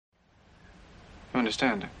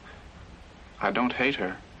understand. I don't hate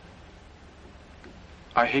her.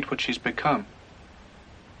 I hate what she's become.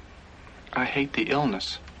 I hate the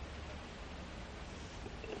illness.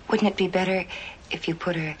 Wouldn't it be better if you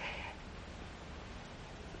put her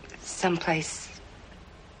someplace?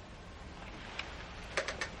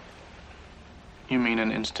 You mean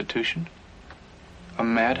an institution? A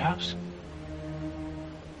madhouse?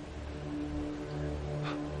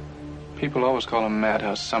 People always call a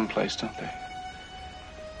madhouse someplace, don't they?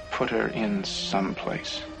 Put her in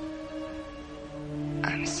someplace.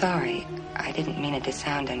 I'm sorry. I didn't mean it to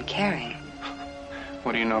sound uncaring.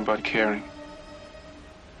 What do you know about caring?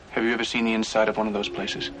 Have you ever seen the inside of one of those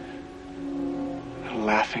places? The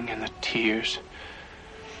laughing and the tears.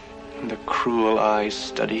 And the cruel eyes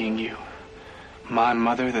studying you. My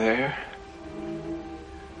mother there.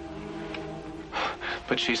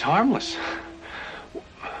 But she's harmless.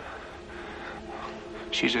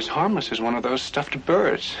 She's as harmless as one of those stuffed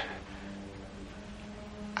birds.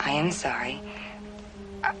 I am sorry.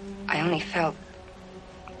 I only felt...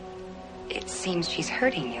 It seems she's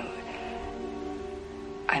hurting you.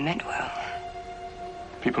 I meant well.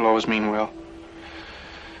 People always mean well.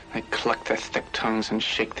 They cluck their thick tongues and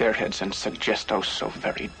shake their heads and suggest oh so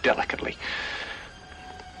very delicately.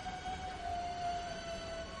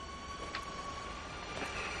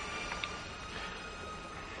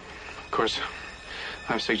 Of course,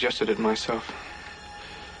 I've suggested it myself.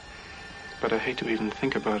 But I hate to even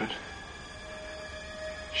think about it.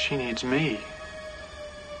 She needs me.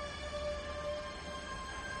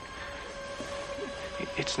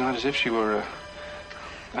 It's not as if she were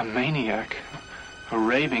a maniac, a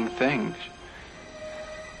raving thing.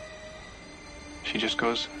 She just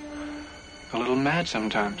goes a little mad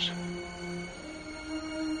sometimes.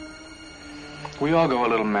 We all go a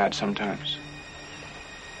little mad sometimes.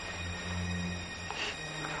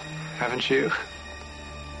 Haven't you?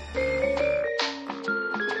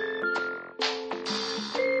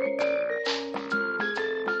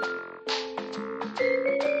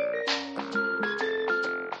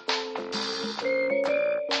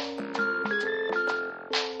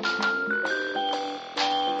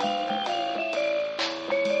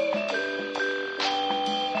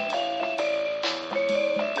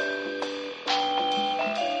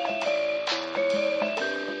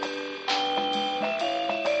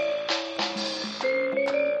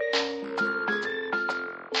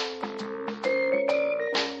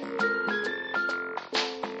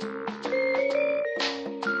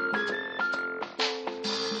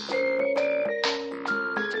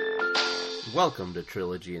 Welcome to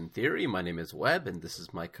Trilogy in Theory. My name is Webb, and this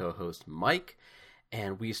is my co-host Mike.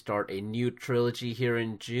 And we start a new trilogy here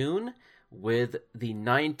in June with the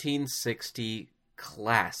 1960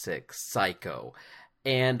 classic Psycho.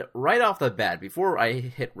 And right off the bat, before I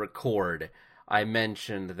hit record, I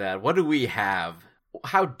mentioned that, what do we have?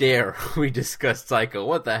 How dare we discuss Psycho?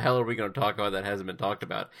 What the hell are we going to talk about that hasn't been talked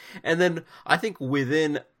about? And then I think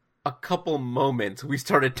within a couple moments, we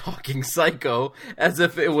started talking Psycho as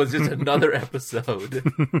if it was just another episode.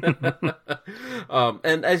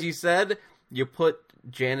 And as you said, you put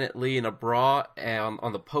Janet Leigh in a bra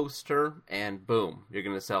on the poster, and boom, you're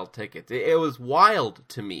going to sell tickets. It was wild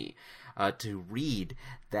to me to read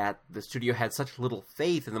that the studio had such little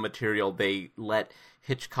faith in the material. They let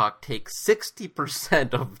Hitchcock take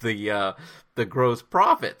 60% of the gross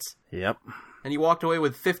profits. Yep. And he walked away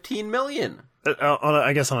with $15 million.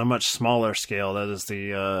 I guess on a much smaller scale, that is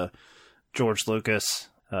the George Lucas.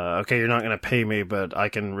 Okay, you're not going to pay me, but I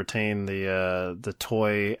can retain the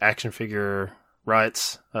toy action figure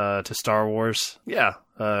rights to Star Wars. Yeah,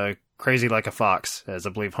 crazy like a fox, as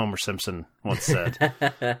I believe Homer Simpson once said.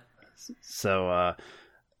 So,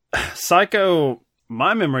 Psycho,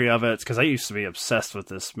 my memory of it, because I used to be obsessed with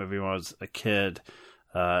this movie when I was a kid,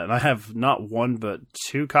 and I have not one but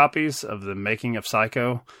two copies of the making of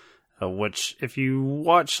Psycho. Which, if you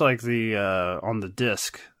watch like the on the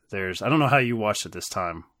disc, I don't know how you watched it this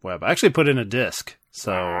time, Webb. I actually put in a disc,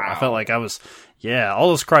 so wow. I felt like I was, all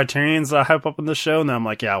those Criterions that I hype up in the show. Now I'm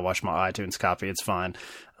like, I'll watch my iTunes copy. It's fine.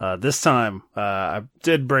 This time, I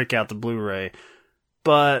did break out the Blu-ray,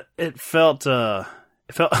 but it felt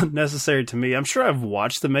unnecessary to me. I'm sure I've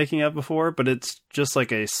watched the making of before, but it's just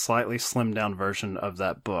like a slightly slimmed down version of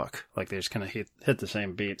that book. Like they just kind of hit the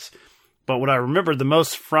same beats. But what I remembered the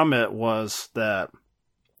most from it was that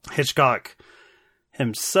Hitchcock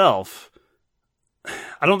himself,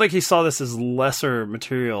 I don't think he saw this as lesser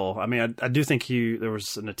material. I mean, I do think there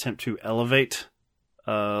was an attempt to elevate,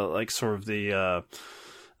 like sort of the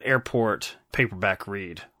airport paperback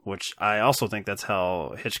read, which I also think that's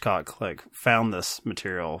how Hitchcock like found this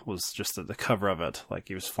material, was just the cover of it. Like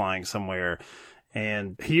he was flying somewhere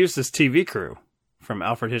and he used his TV crew from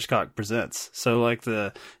Alfred Hitchcock Presents. So like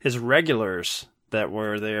his regulars that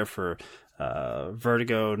were there for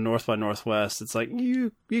Vertigo, North by Northwest, it's like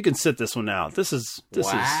you can sit this one out. This is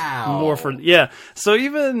more for So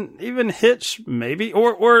even Hitch maybe,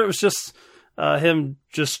 or it was just him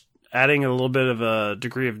just adding a little bit of a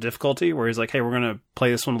degree of difficulty where he's like, hey, we're going to play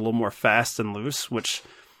this one a little more fast and loose, which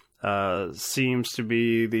seems to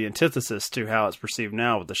be the antithesis to how it's perceived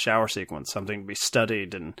now with the shower sequence, something to be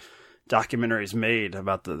studied and documentaries made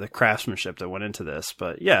about the craftsmanship that went into this.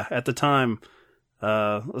 But yeah, at the time,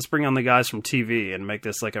 let's bring on the guys from TV and make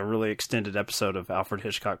this like a really extended episode of Alfred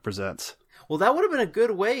Hitchcock Presents. Well, that would have been a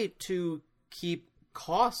good way to keep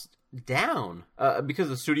costs down because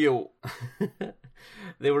the studio...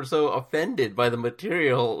 They were so offended by the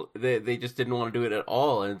material, they just didn't want to do it at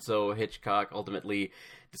all. And so Hitchcock ultimately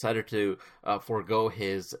decided to forego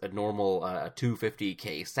his normal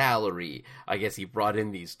 $250K salary. I guess he brought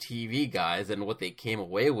in these TV guys, and what they came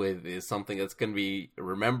away with is something that's going to be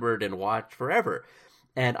remembered and watched forever.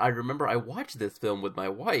 And I remember I watched this film with my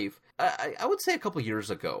wife, I would say a couple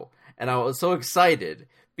years ago, and I was so excited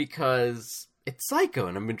because... it's Psycho,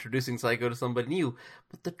 and I'm introducing Psycho to somebody new.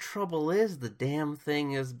 But the trouble is, the damn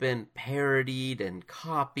thing has been parodied and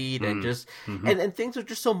copied, and just and things are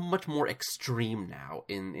just so much more extreme now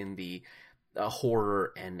in the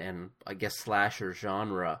horror and I guess slasher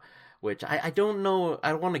genre, which I don't know.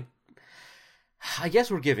 I don't want to. I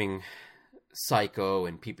guess we're giving Psycho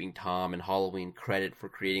and Peeping Tom and Halloween credit for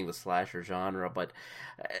creating the slasher genre, but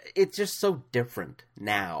it's just so different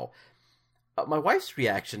now. My wife's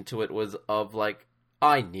reaction to it was of like,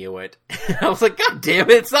 I knew it. I was like, God damn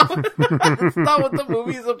it, it's not what the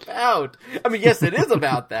movie's about. I mean, yes, it is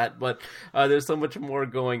about that, but there's so much more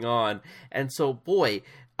going on. And so, boy,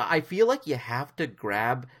 I feel like you have to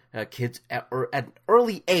grab kids at an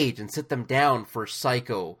early age and sit them down for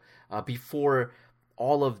Psycho before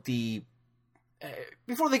all of the...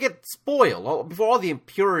 before they get spoiled, before all the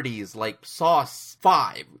impurities like Sauce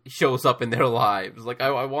 5 shows up in their lives. Like,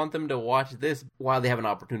 I want them to watch this while they have an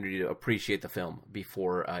opportunity to appreciate the film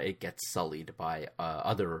before it gets sullied by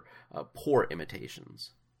other poor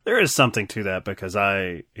imitations. There is something to that because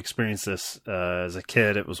I experienced this as a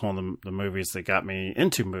kid. It was one of the movies that got me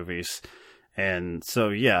into movies. And so,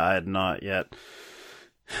 yeah, I had not yet,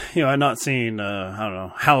 I had not seen,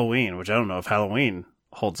 Halloween, which I don't know if Halloween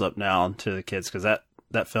holds up now to the kids because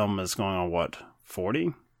that film is going on what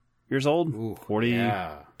 40 years old. Ooh, 40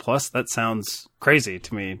 plus. That sounds crazy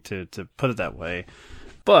to me to put it that way,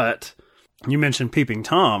 but you mentioned Peeping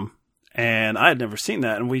Tom and I had never seen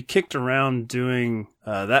that, and we kicked around doing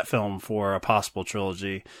that film for a possible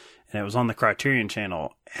trilogy, and it was on the Criterion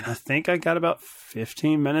Channel, and I think I got about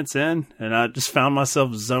 15 minutes in and I just found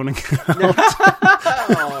myself zoning out.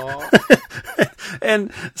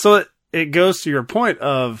 And so it goes to your point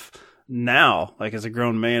of now, like as a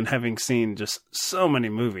grown man, having seen just so many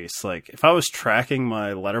movies. Like if I was tracking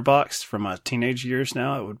my letterbox from my teenage years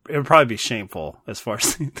now, it would probably be shameful as far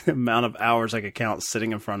as the amount of hours I could count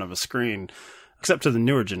sitting in front of a screen. Except to the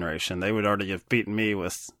newer generation, they would already have beaten me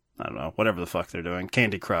with, I don't know, whatever the fuck they're doing.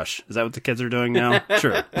 Candy Crush. Is that what the kids are doing now?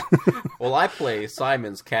 Sure. Well, I play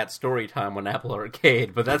Simon's Cat Storytime on Apple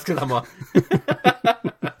Arcade, but that's because I'm a...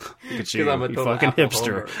 Look at you, you fucking Apple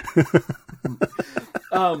hipster.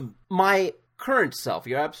 My current self,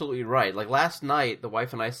 you're absolutely right. Like last night, the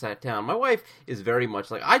wife and I sat down. My wife is very much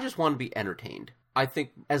like, I just want to be entertained. I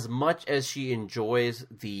think as much as she enjoys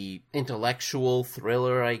the intellectual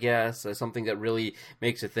thriller, I guess, as something that really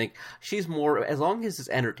makes her think, she's more, as long as it's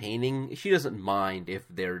entertaining, she doesn't mind if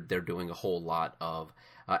they're doing a whole lot of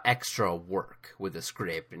extra work with the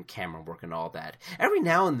script and camera work and all that. Every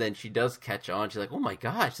now and then she does catch on. She's like, oh my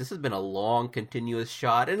gosh, this has been a long, continuous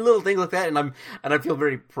shot, and little things like that. And I feel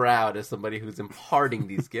very proud as somebody who's imparting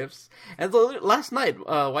these gifts. And so last night,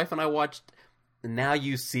 wife and I watched Now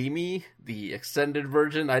You See Me, the extended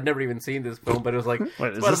version. I'd never even seen this film, but it was like,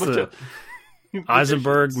 wait, is this the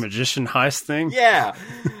Eisenberg magician heist thing? Yeah.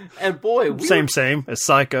 And boy, same as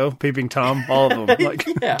Psycho, Peeping Tom, all of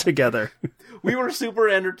them together. We were super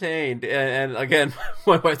entertained, and again,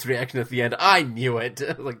 my wife's reaction at the end, I knew it.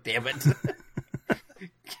 I was like, damn it.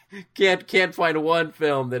 Can't find one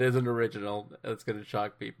film that isn't original that's going to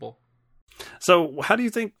shock people. So how do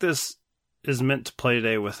you think this is meant to play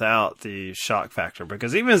today without the shock factor?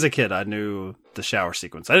 Because even as a kid, I knew the shower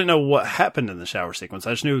sequence. I didn't know what happened in the shower sequence.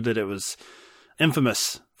 I just knew that it was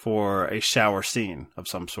infamous for a shower scene of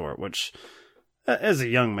some sort, which As a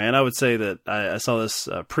young man, I would say that I saw this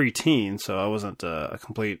pre-teen, so I wasn't a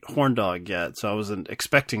complete horn dog yet, so I wasn't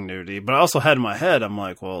expecting nudity. But I also had in my head, I'm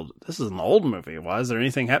like, well, this is an old movie. Why is there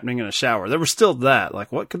anything happening in a shower? There was still that.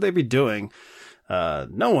 Like, what could they be doing?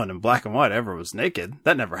 No one in black and white ever was naked.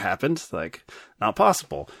 That never happened. Like, not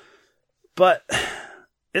possible. But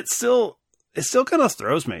it still kind of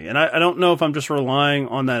throws me. And I don't know if I'm just relying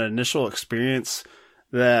on that initial experience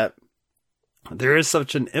that there is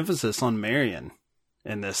such an emphasis on Marion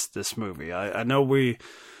in this movie. I know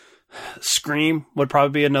Scream would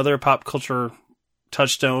probably be another pop culture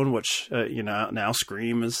touchstone, which, now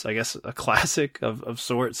Scream is, I guess, a classic of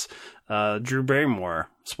sorts. Drew Barrymore,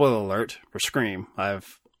 spoiler alert for Scream.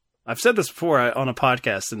 I've said this before on a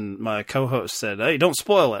podcast, and my co-host said, "Hey, don't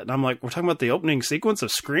spoil it." And I'm like, we're talking about the opening sequence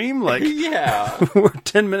of Scream? Like, yeah. We're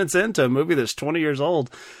 10 minutes into a movie that's 20 years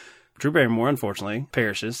old. Drew Barrymore, unfortunately,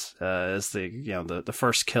 perishes as the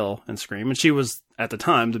first kill in Scream, and she was at the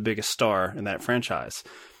time the biggest star in that franchise,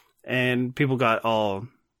 and people got all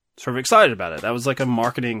sort of excited about it. That was like a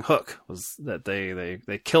marketing hook, was that they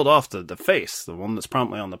killed off the face, the one that's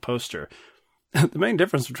prominently on the poster. The main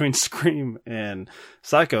difference between Scream and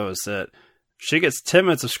Psycho is that she gets 10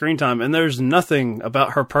 minutes of screen time, and there's nothing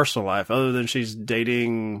about her personal life other than she's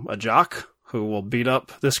dating a jock who will beat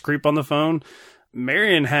up this creep on the phone.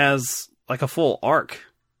 Marion has like a full arc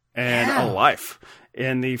and a life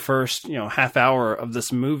in the first, half hour of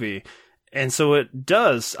this movie. And so it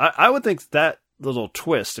does. I would think that little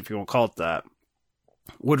twist, if you want to call it that,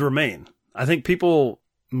 would remain. I think people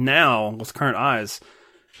now, with current eyes,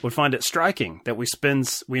 would find it striking that we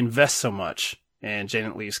invest so much in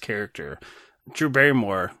Janet Leigh's character. Drew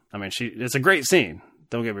Barrymore, I mean, it's a great scene.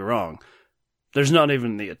 Don't get me wrong. There's not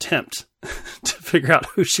even the attempt to figure out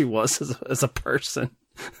who she was as a person,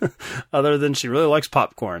 other than she really likes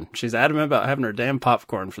popcorn. She's adamant about having her damn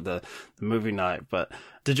popcorn for the movie night. But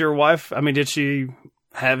did your wife, did she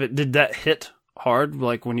have it? Did that hit hard?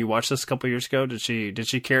 Like when you watched this a couple years ago, did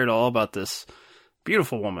she care at all about this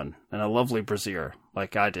beautiful woman and a lovely brassiere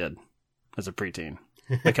like I did as a preteen,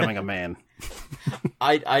 becoming a man?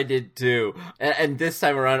 I did too, and this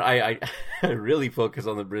time around I really focus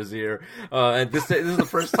on the brassiere. And this is the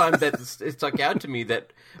first time that it stuck out to me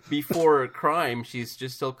that before crime she's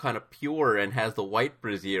just still kind of pure and has the white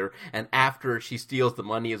brassiere, and after she steals the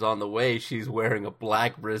money is on the way, she's wearing a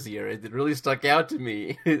black brassiere. It really stuck out to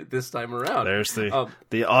me this time around. There's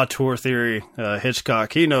the auteur theory.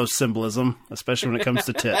 Hitchcock, he knows symbolism, especially when it comes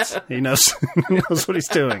to tits. He knows what he's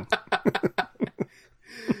doing.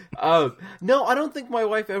 No, I don't think my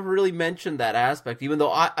wife ever really mentioned that aspect, even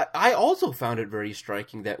though I also found it very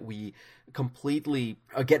striking that we completely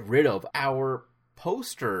get rid of our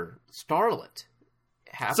poster starlet.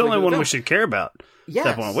 It's the only one we should care about. Yes.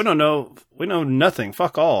 At that point. We know nothing,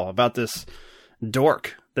 fuck all, about this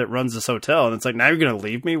dork that runs this hotel. And it's like, now you're going to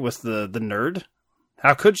leave me with the nerd?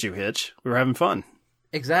 How could you, Hitch? We were having fun.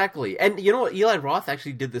 Exactly. And you know what? Eli Roth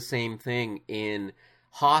actually did the same thing in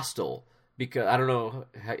Hostel. Because I don't know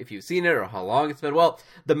if you've seen it or how long it's been. Well,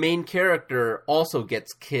 the main character also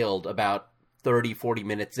gets killed about 30, 40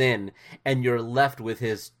 minutes in, and you're left with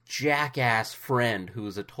his jackass friend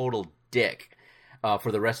who's a total dick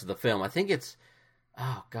for the rest of the film. I think it's,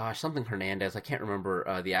 something Hernandez. I can't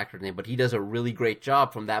remember the actor's name, but he does a really great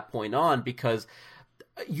job from that point on because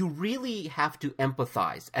you really have to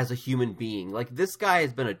empathize as a human being. Like, this guy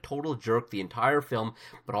has been a total jerk the entire film,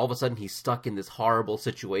 but all of a sudden he's stuck in this horrible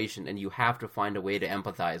situation, and you have to find a way to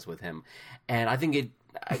empathize with him. And I think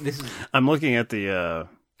this is... I'm looking at the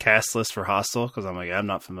cast list for Hostel, because I'm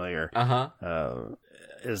not familiar.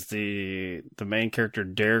 Is the main character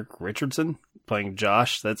Derek Richardson playing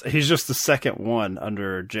Josh? He's just the second one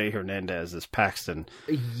under Jay Hernandez as Paxton.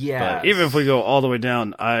 Yeah. But even if we go all the way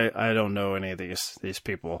down, I don't know any of these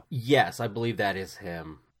people. Yes, I believe that is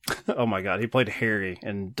him. Oh my god, he played Harry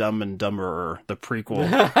in Dumb and Dumberer, the prequel.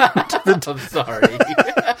 I'm sorry.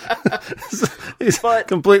 He's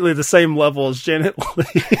completely the same level as Janet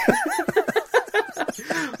Leigh.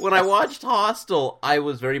 When I watched Hostel, I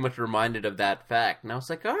was very much reminded of that fact. And I was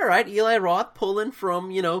like, all right, Eli Roth pulling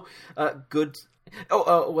from, good...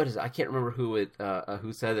 what is it? I can't remember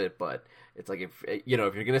who said it, but it's like, if you're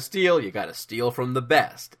going to steal, you got to steal from the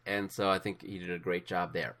best. And so I think he did a great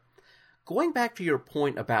job there. Going back to your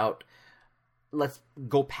point about let's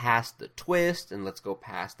go past the twist and let's go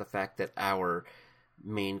past the fact that our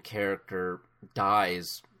main character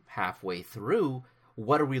dies halfway through,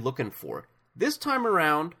 what are we looking for? This time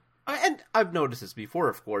around, and I've noticed this before,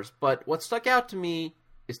 of course, but what stuck out to me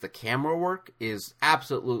is the camera work is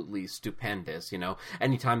absolutely stupendous,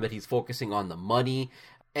 Anytime that he's focusing on the money,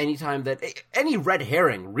 anytime that any red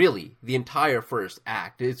herring, really, the entire first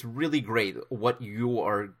act, it's really great what you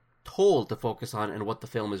are told to focus on and what the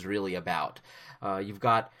film is really about. You've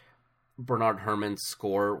got Bernard Herrmann's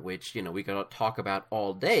score, which, you know, we gotta talk about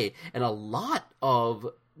all day, and a lot of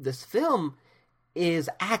this film is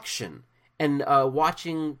action and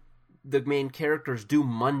watching the main characters do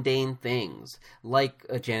mundane things, like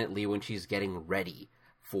Janet Leigh when she's getting ready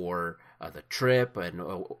for the trip, and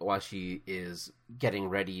while she is getting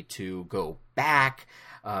ready to go back,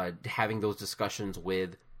 having those discussions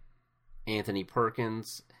with Anthony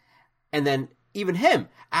Perkins, and then even him,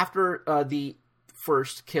 after the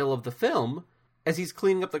first kill of the film, as he's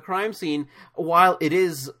cleaning up the crime scene, while it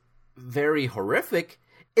is very horrific,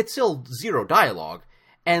 it's still zero dialogue.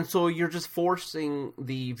 And so you're just forcing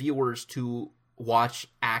the viewers to watch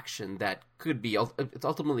action that could be, it's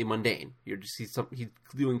ultimately mundane. You're just, he's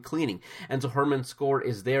doing cleaning. And so Herrmann's score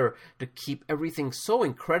is there to keep everything so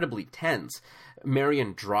incredibly tense.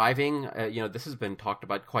 Marion driving, this has been talked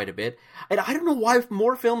about quite a bit. And I don't know why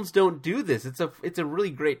more films don't do this. It's a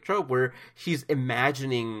really great trope where she's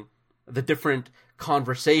imagining the different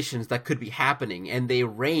conversations that could be happening, and they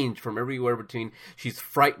range from everywhere between she's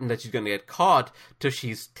frightened that she's going to get caught to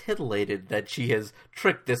she's titillated that she has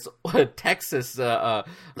tricked this Texas this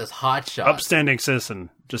hotshot, upstanding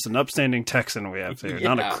citizen, just an upstanding Texan we have there,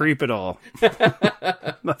 not a creep at all.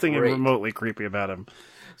 Nothing remotely creepy about him.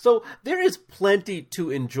 So there is plenty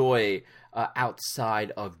to enjoy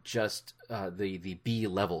outside of just the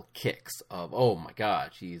B-level kicks of, oh my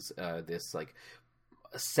god, she's this like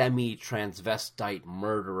semi-transvestite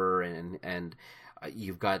murderer, and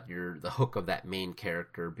you've got the hook of that main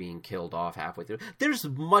character being killed off halfway through. There's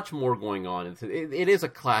much more going on. It is a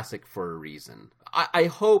classic for a reason. I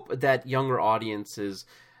hope that younger audiences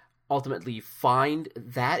ultimately find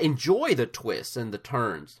that, enjoy the twists and the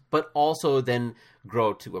turns, but also then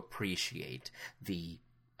grow to appreciate the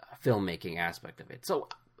filmmaking aspect of it. So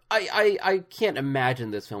I can't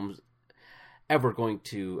imagine this film's ever going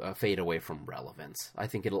to fade away from relevance. I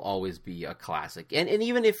think it'll always be a classic. And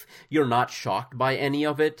even if you're not shocked by any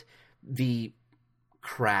of it, the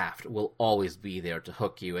craft will always be there to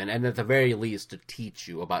hook you, and at the very least to teach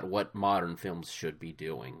you about what modern films should be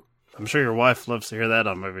doing. I'm sure your wife loves to hear that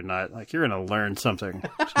on movie night. Like, you're going to learn something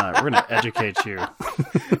tonight. We're going to educate you.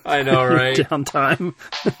 I know, right? Downtime.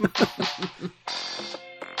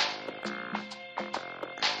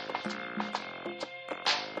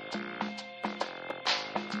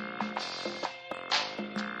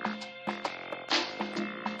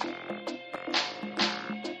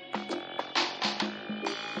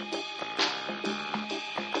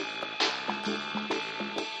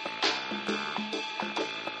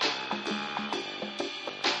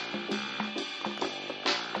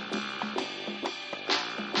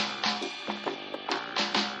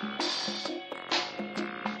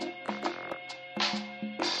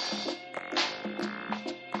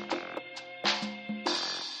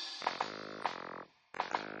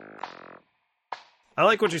 I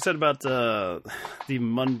like what you said about the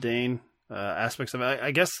mundane aspects of it. I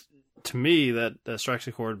guess to me that strikes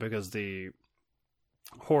a chord because the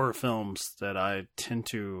horror films that I tend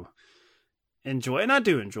to enjoy, and I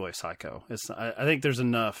do enjoy Psycho. I think there's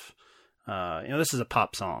enough. This is a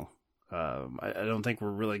pop song. I don't think we're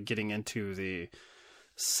really getting into the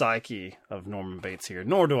psyche of Norman Bates here,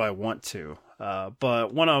 nor do I want to.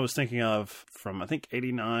 But one I was thinking of from, I think,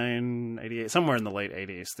 89, 88, somewhere in the late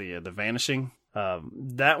 80s, the Vanishing.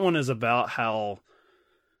 That one is about how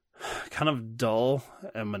kind of dull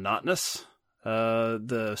and monotonous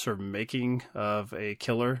the sort of making of a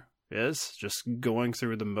killer is, just going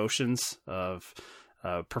through the motions of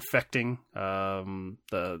perfecting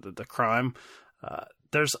the crime.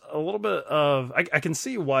 There's a little bit of... I can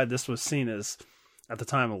see why this was seen as, at the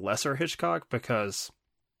time, a lesser Hitchcock, because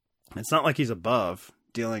it's not like he's above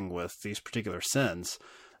dealing with these particular sins.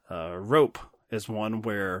 Rope is one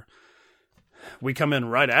where we come in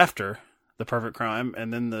right after the perfect crime,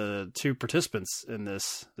 and then the two participants in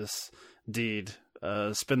this deed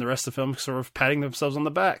spend the rest of the film sort of patting themselves on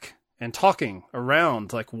the back and talking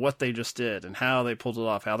around like what they just did and how they pulled it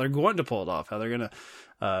off, how they're going to pull it off, how they're going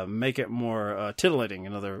to make it more titillating.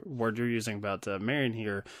 Another word you're using about Marion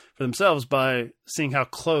here, for themselves, by seeing how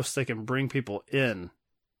close they can bring people in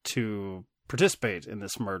to participate in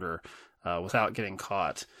this murder without getting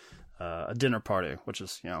caught. A dinner party, which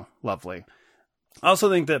is, lovely. I also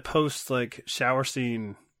think that post like shower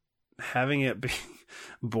scene, having it be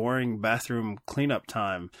boring bathroom cleanup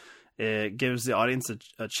time, it gives the audience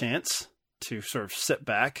a chance to sort of sit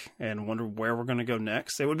back and wonder where we're going to go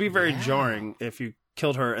next. It would be very jarring if you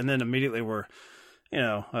killed her and then immediately were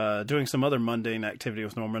doing some other mundane activity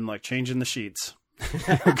with Norman, like changing the sheets.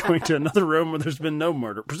 Going to another room where there's been no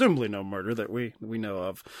murder, presumably no murder that we know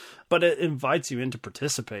of, but it invites you in to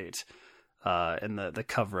participate in the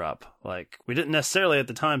cover up. Like, we didn't necessarily at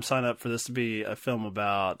the time sign up for this to be a film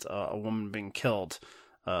about a woman being killed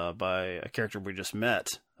by a character we just met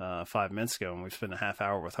 5 minutes ago, and we've spent a half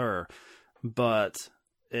hour with her. But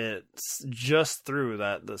it's just through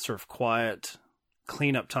the sort of quiet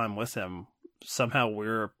cleanup time with him. Somehow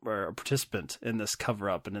we're a participant in this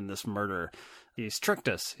cover up and in this murder. He's tricked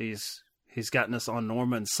us. He's gotten us on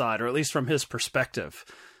Norman's side, or at least from his perspective,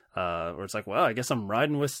 where it's like, well, I guess I'm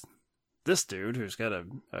riding with this dude who's got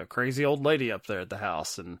a crazy old lady up there at the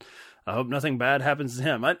house, and I hope nothing bad happens to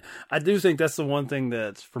him. I do think that's the one thing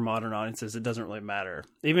that for modern audiences, it doesn't really matter.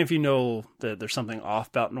 Even if you know that there's something off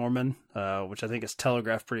about Norman, which I think is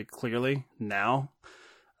telegraphed pretty clearly now,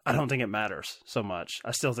 I don't think it matters so much.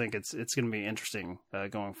 I still think it's going to be interesting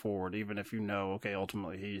going forward, even if you know, okay,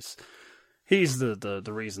 ultimately he's the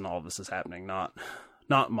reason all this is happening,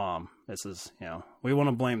 not mom. This is, we want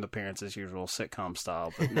to blame the parents as usual, sitcom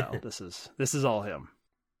style, but no, this is all him.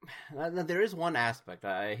 There is one aspect.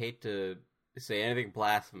 I hate to say anything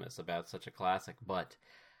blasphemous about such a classic, but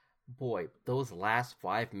boy, those last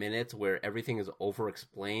 5 minutes where everything is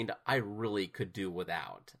over-explained, I really could do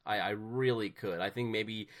without. I really could. I think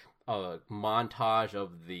maybe a montage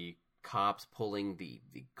of the cops pulling the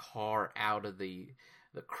car out of the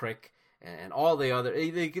creek and all the other...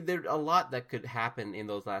 There's a lot that could happen in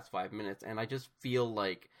those last 5 minutes, and I just feel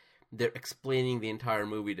like they're explaining the entire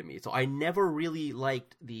movie to me. So I never really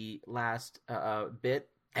liked the last bit,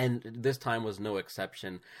 and this time was no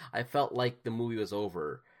exception. I felt like the movie was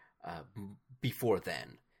over before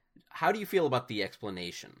then. How do you feel about the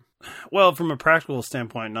explanation? Well, from a practical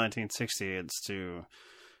standpoint, 1960, it's to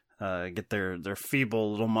get their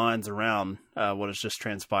feeble little minds around what has just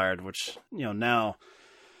transpired, which, now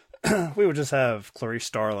we would just have Clarice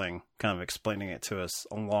Starling kind of explaining it to us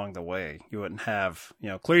along the way. You wouldn't have,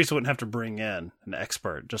 Clarice wouldn't have to bring in an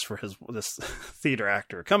expert just for this theater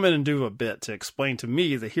actor come in and do a bit to explain to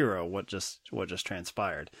me, the hero, what just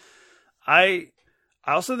transpired. I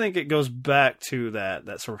also think it goes back to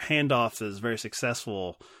that sort of handoff that is very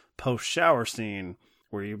successful post-shower scene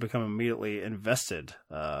where you become immediately invested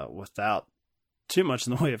without too much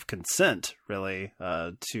in the way of consent, really,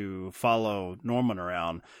 to follow Norman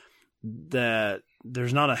around. That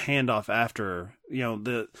there's not a handoff after,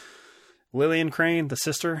 the Lillian Crane, the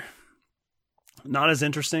sister, not as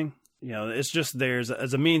interesting. It's just there's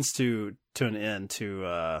as a means to an end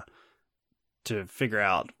to figure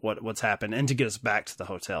out what's happened and to get us back to the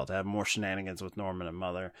hotel, to have more shenanigans with Norman and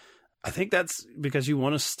Mother. I think that's because you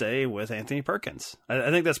want to stay with Anthony Perkins. I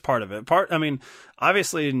think that's part of it.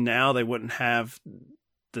 Obviously now they wouldn't have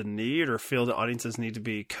the need or feel the audiences need to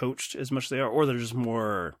be coached as much as they are, or they're just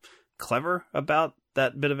more clever about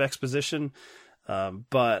that bit of exposition.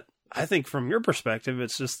 But I think from your perspective,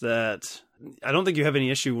 it's just that I don't think you have any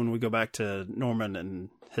issue when we go back to Norman in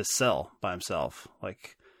his cell by himself,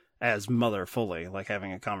 like as Mother fully, like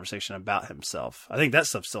having a conversation about himself. I think that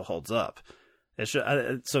stuff still holds up.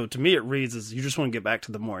 So to me, it reads as you just want to get back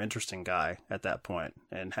to the more interesting guy at that point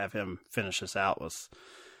and have him finish us out with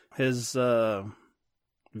his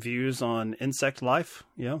views on insect life.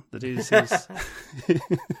 That he's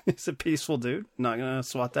a peaceful dude, not gonna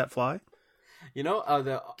swat that fly.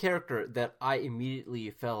 The character that I immediately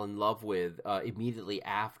fell in love with immediately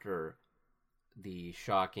after the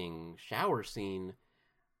shocking shower scene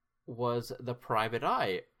was the Private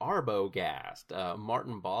Eye, Arbogast,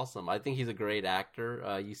 Martin Balsam. I think he's a great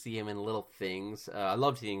actor. You see him in Little Things. I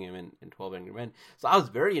love seeing him in 12 Angry Men. So I was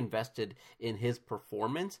very invested in his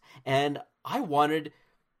performance, and I wanted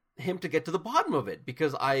him to get to the bottom of it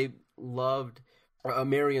because I loved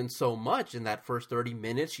Marion so much in that first 30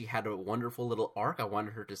 minutes. She had a wonderful little arc. I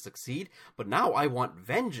wanted her to succeed, but now I want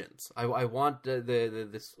vengeance. I want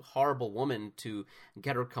this horrible woman to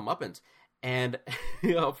get her comeuppance. And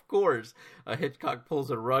of course, Hitchcock pulls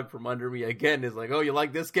a rug from under me again. Is like, oh, you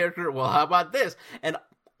like this character? Well, how about this? And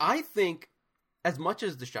I think, as much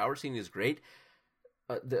as the shower scene is great,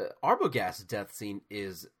 the Arbogast death scene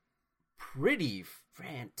is pretty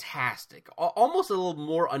fantastic. Almost a little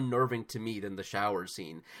more unnerving to me than the shower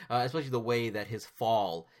scene, especially the way that his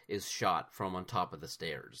fall is shot from on top of the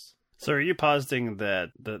stairs. So are you positing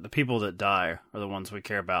that the people that die are the ones we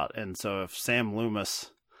care about? And so if Sam Loomis,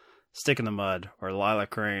 Stick in the Mud, or Lila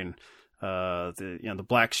Crane, the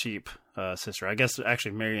black sheep sister. I guess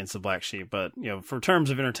actually Marion's the black sheep, but for terms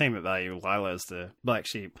of entertainment value, Lila is the black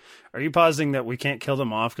sheep. Are you positing that we can't kill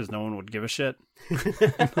them off because no one would give a shit?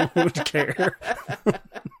 No one would care.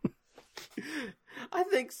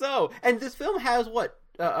 think so. And this film has what,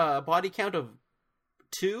 a body count of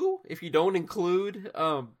 2, if you don't include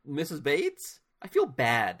Mrs. Bates? I feel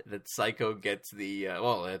bad that Psycho gets the,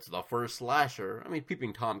 it's the first slasher. I mean,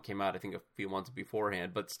 Peeping Tom came out, I think, a few months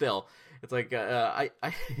beforehand, but still, it's like,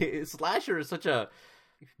 slasher is such a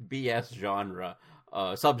BS genre,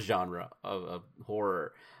 subgenre of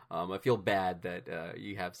horror. I feel bad that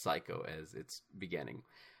you have Psycho as its beginning.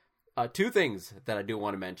 2 things that I do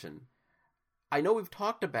want to mention. I know we've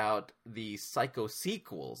talked about the Psycho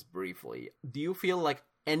sequels briefly. Do you feel like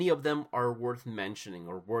any of them are worth mentioning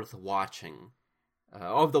or worth watching?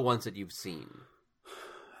 Of the ones that you've seen.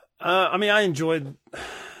 I mean, I enjoyed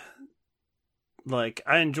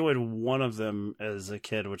one of them as a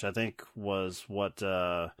kid, which I think was what,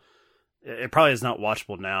 it probably is not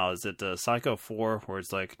watchable now. Is it Psycho 4, where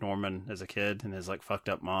it's like Norman as a kid and his like fucked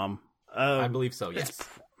up mom? I believe so, yes.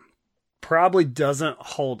 Probably doesn't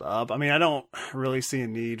hold up. I mean, I don't really see a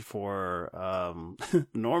need for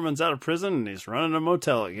Norman's out of prison and he's running a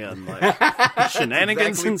motel again. Like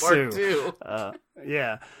shenanigans ensue.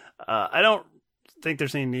 I don't think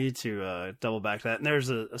there's any need to double back to that. And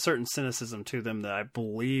there's a certain cynicism to them that I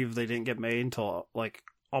believe they didn't get made until like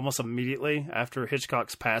almost immediately after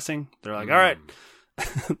Hitchcock's passing. They're like, all right,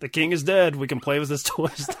 the king is dead. We can play with his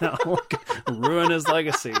toys now. Ruin his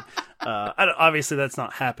legacy. Obviously, that's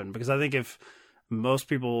not happened, because I think if most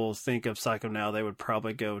people think of Psycho now, they would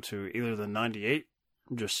probably go to either the 98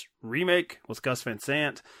 just remake with Gus Van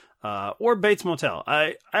Sant or Bates Motel.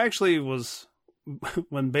 I actually was,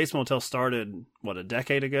 when Bates Motel started, a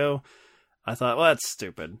decade ago, I thought, well, that's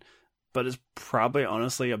stupid. But it's probably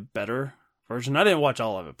honestly a better version. I didn't watch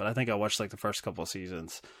all of it, but I think I watched like the first couple of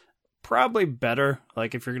seasons. Probably better,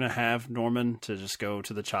 like if you're going to have Norman to just go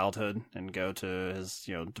to the childhood and go to his,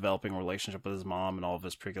 developing relationship with his mom and all of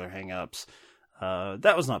his particular hang-ups.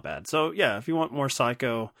 That was not bad. So yeah, if you want more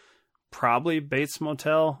Psycho, probably Bates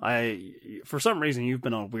Motel. For some reason, you've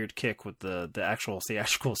been on a weird kick with the actual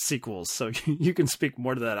theatrical sequels, so you can speak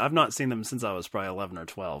more to that. I've not seen them since I was probably 11 or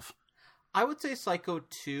 12. I would say Psycho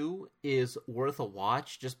 2 is worth a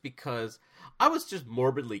watch just because I was just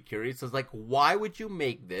morbidly curious. I was like, why would you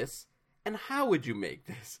make this? And how would you make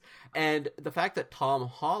this? And the fact that Tom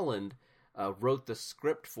Holland wrote the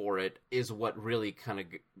script for it is what really kind of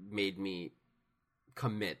made me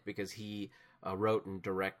commit, because he wrote and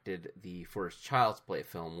directed the first Child's Play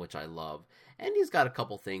film, which I love. And he's got a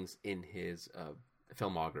couple things in his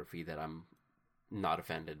filmography that I'm not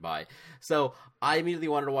offended by. So I immediately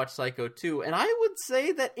wanted to watch Psycho 2, and I would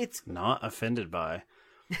say that it's... Not offended by...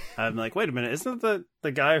 I'm like, wait a minute, isn't the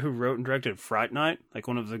guy who wrote and directed Fright Night like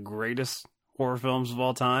one of the greatest horror films of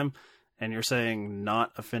all time? And you're saying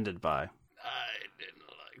not offended by? I didn't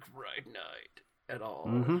like Fright Night at all.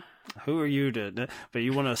 Mm-hmm. Who are you to... But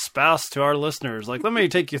you want to espouse to our listeners, like, let me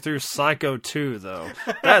take you through Psycho 2, though.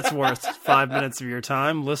 That's worth 5 minutes of your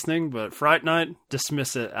time listening, but Fright Night,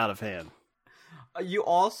 dismiss it out of hand. You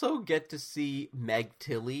also get to see Meg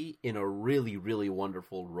Tilly in a really, really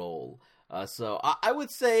wonderful role. So I would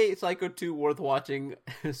say Psycho 2 worth watching.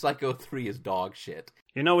 Psycho 3 is dog shit.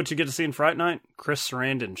 You know what you get to see in Fright Night? Chris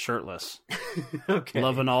Sarandon shirtless. Okay.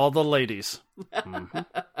 Loving all the ladies.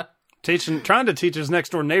 Mm-hmm. Trying to teach his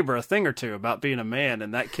next door neighbor a thing or two about being a man,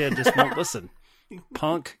 and that kid just won't listen.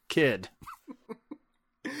 Punk kid.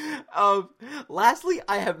 Lastly,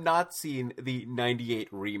 I have not seen the 98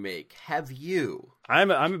 remake. Have you? I'm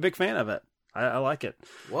a big fan of it. I like it.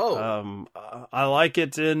 Whoa. I like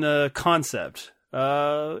it in concept.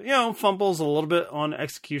 Fumbles a little bit on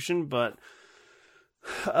execution, but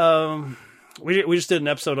we just did an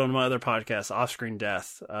episode on my other podcast, Off-Screen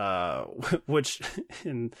Death, which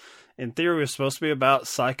in theory was supposed to be about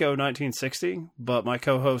Psycho 1960, but my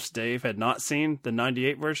co-host Dave had not seen the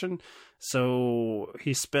 98 version, so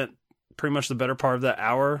he spent pretty much the better part of that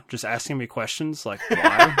hour just asking me questions like,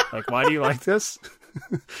 why? Like, why do you like this?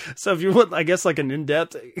 So if you want, I guess, like an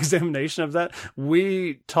in-depth examination of that,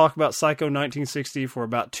 we talk about Psycho 1960 for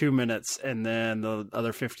about 2 minutes, and then the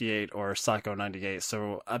other 58 are Psycho 98.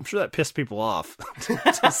 So I'm sure that pissed people off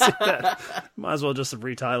to see that. Might as well just have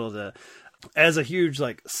retitled it. As a huge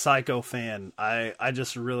Psycho fan, I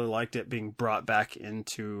just really liked it being brought back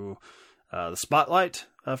into the spotlight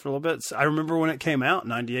for a little bit. So I remember when it came out in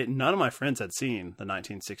 98, none of my friends had seen the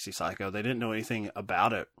 1960 Psycho. They didn't know anything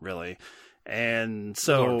about it, really. And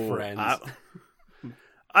so, growing up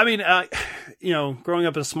in a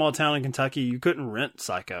small town in Kentucky, you couldn't rent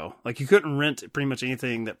Psycho. Like, you couldn't rent pretty much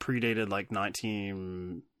anything that predated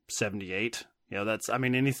 1978.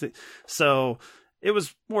 Anything. So it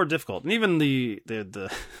was more difficult. And even the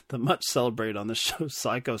much celebrated on this show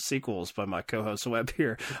Psycho sequels by my co-host Webb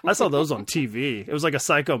here, I saw those on TV. It was like a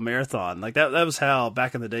Psycho marathon. Like that was how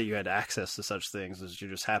back in the day you had access to such things, as you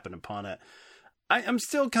just happened upon it. I'm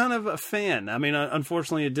still kind of a fan. I mean,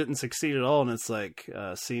 unfortunately it didn't succeed at all, and it's like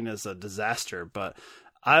seen as a disaster, but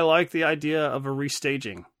I like the idea of a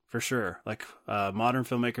restaging for sure. Like modern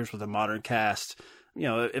filmmakers with a modern cast. You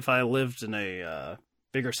know, if I lived in a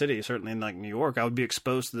bigger city, certainly in like New York, I would be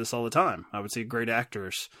exposed to this all the time. I would see great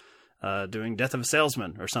actors doing Death of a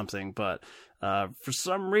Salesman or something, but for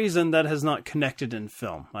some reason that has not connected in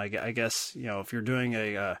film. I guess, you know, if you're doing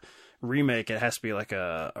a remake, it has to be like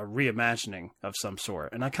a reimagining of some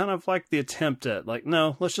sort. And I kind of like the attempt at like,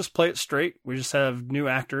 no, let's just play it straight. We just have new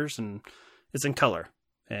actors and it's in color.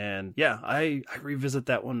 And yeah, I revisit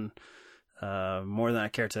that one more than I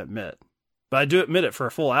care to admit. But I do admit it for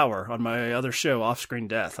a full hour on my other show, Off Screen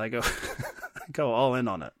Death. I go I go all in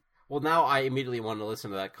on it. Well, now I immediately want to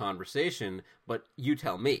listen to that conversation, but you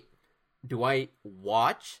tell me. Do I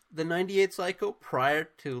watch the 98 Psycho prior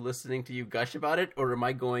to listening to you gush about it, or am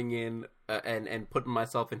I going in and putting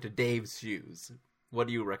myself into Dave's shoes? What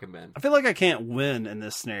do you recommend? I feel like I can't win in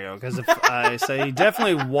this scenario, because if I say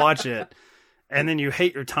definitely watch it, and then you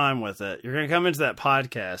hate your time with it, you're going to come into that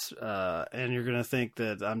podcast, and you're going to think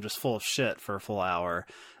that I'm just full of shit for a full hour.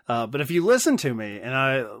 But if you listen to me, and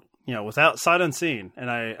I, you know, without sight unseen,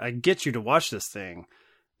 and I get you to watch this thing,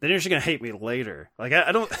 then you're just going to hate me later. Like,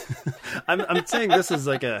 I don't, I'm saying this is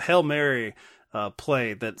like a Hail Mary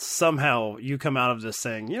play that somehow you come out of this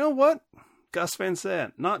saying, you know what? Gus Van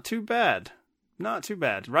Sant, not too bad. Not too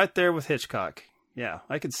bad. Right there with Hitchcock. Yeah,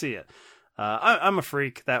 I could see it. I'm a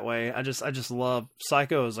freak that way. I just love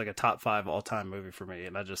Psycho is like a top 5 all-time movie for me,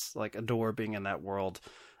 and I just like adore being in that world.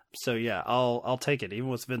 So yeah, I'll take it, even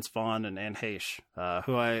with Vince Vaughn and Anne Heche,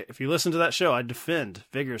 who if you listen to that show, I defend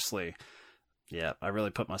vigorously. Yeah, I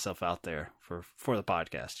really put myself out there for the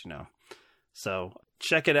podcast, you know. So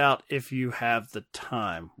check it out if you have the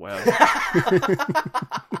time. Well,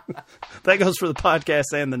 that goes for the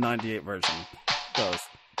podcast and the 98 version. Both.